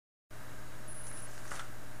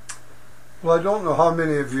Well, I don't know how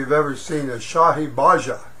many of you have ever seen a Shaahi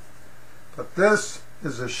Baja, but this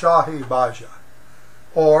is a Shaahi Baja,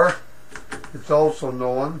 or it's also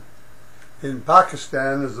known in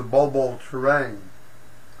Pakistan as a bulbul tarang.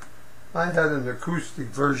 I had an acoustic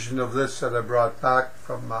version of this that I brought back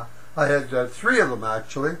from, I had three of them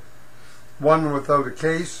actually. One without a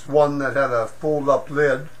case, one that had a fold-up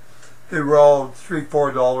lid. They were all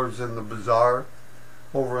 $3–4 in the bazaar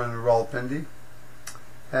over in Rawalpindi.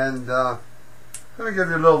 And I'm going to give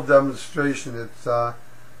you a little demonstration. It's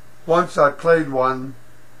once I played one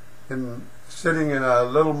sitting in a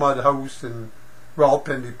little mud house in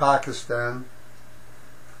Rawalpindi, Pakistan.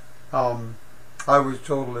 I was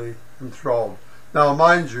totally enthralled. Now,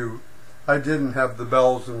 mind you, I didn't have the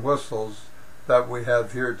bells and whistles that we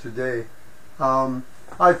have here today.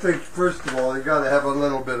 I think, first of all, you got to have a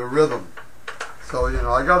little bit of rhythm. So, you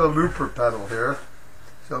know, I got a looper pedal here.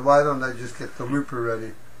 So why don't I just get the looper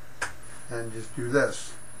ready and just do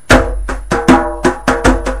this.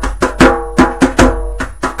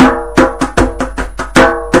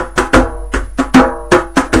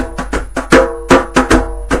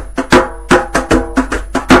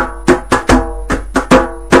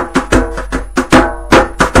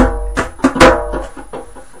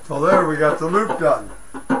 So there, we got the loop done.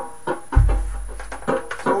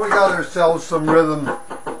 So we got ourselves some rhythm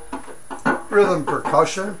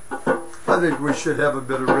percussion. I think we should have a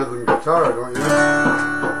bit of rhythm guitar, don't you?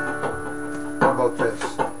 How about this?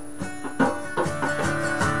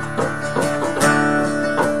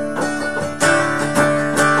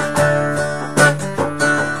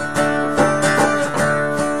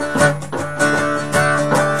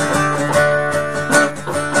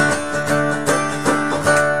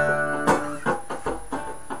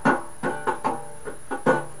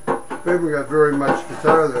 We got very much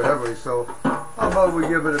guitar there, have we? So how about we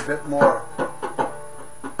give it a bit more?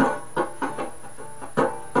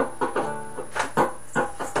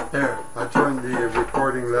 There, I turned the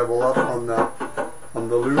recording level up on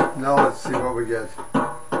the loop. Now let's see what we get.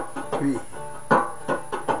 3.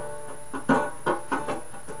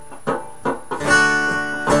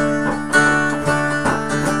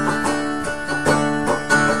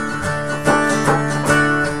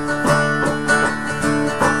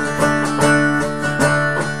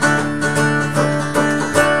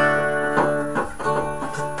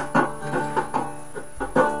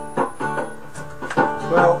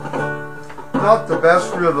 Well, not the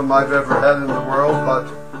best rhythm I've ever had in the world, but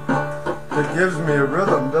it gives me a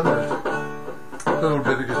rhythm, doesn't it? A little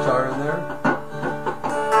bit of guitar in there.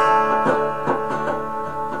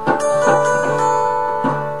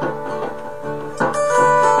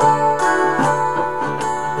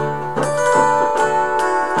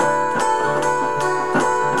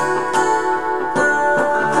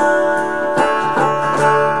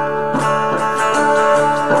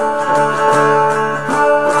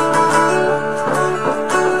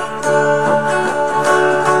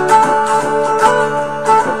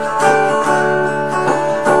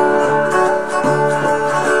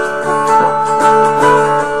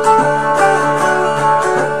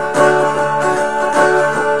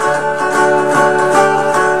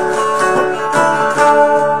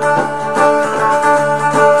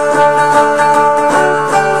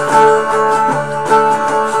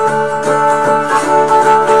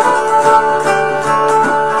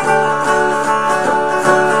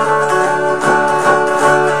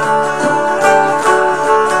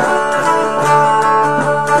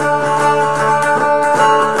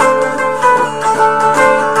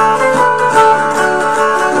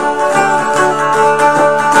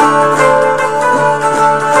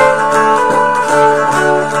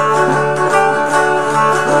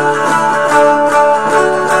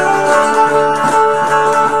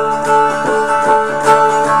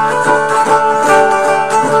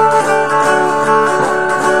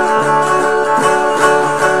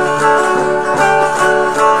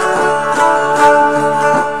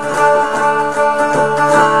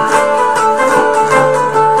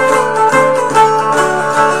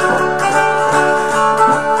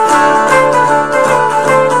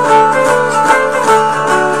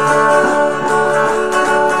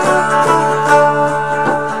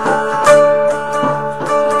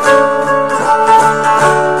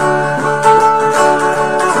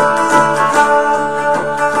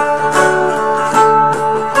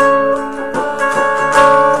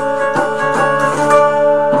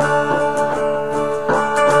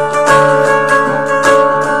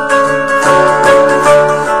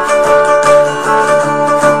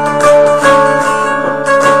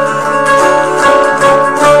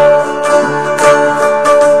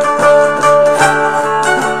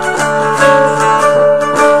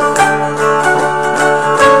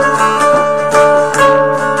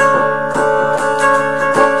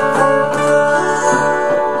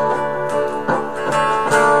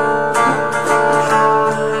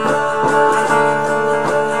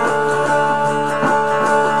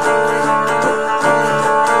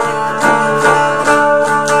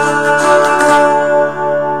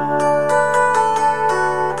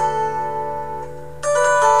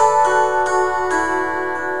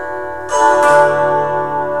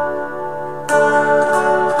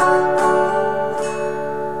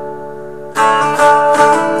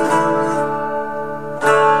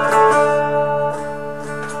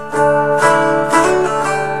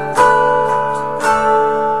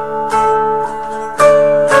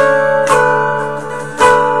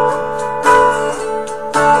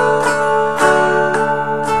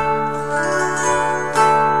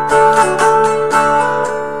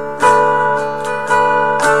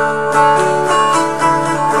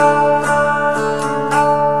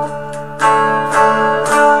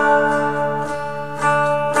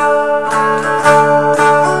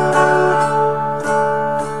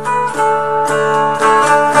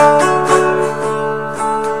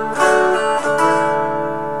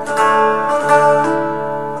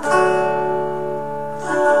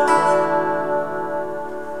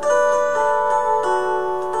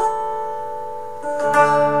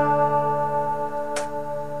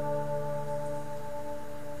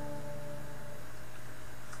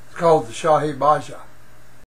 Shaahi Baja.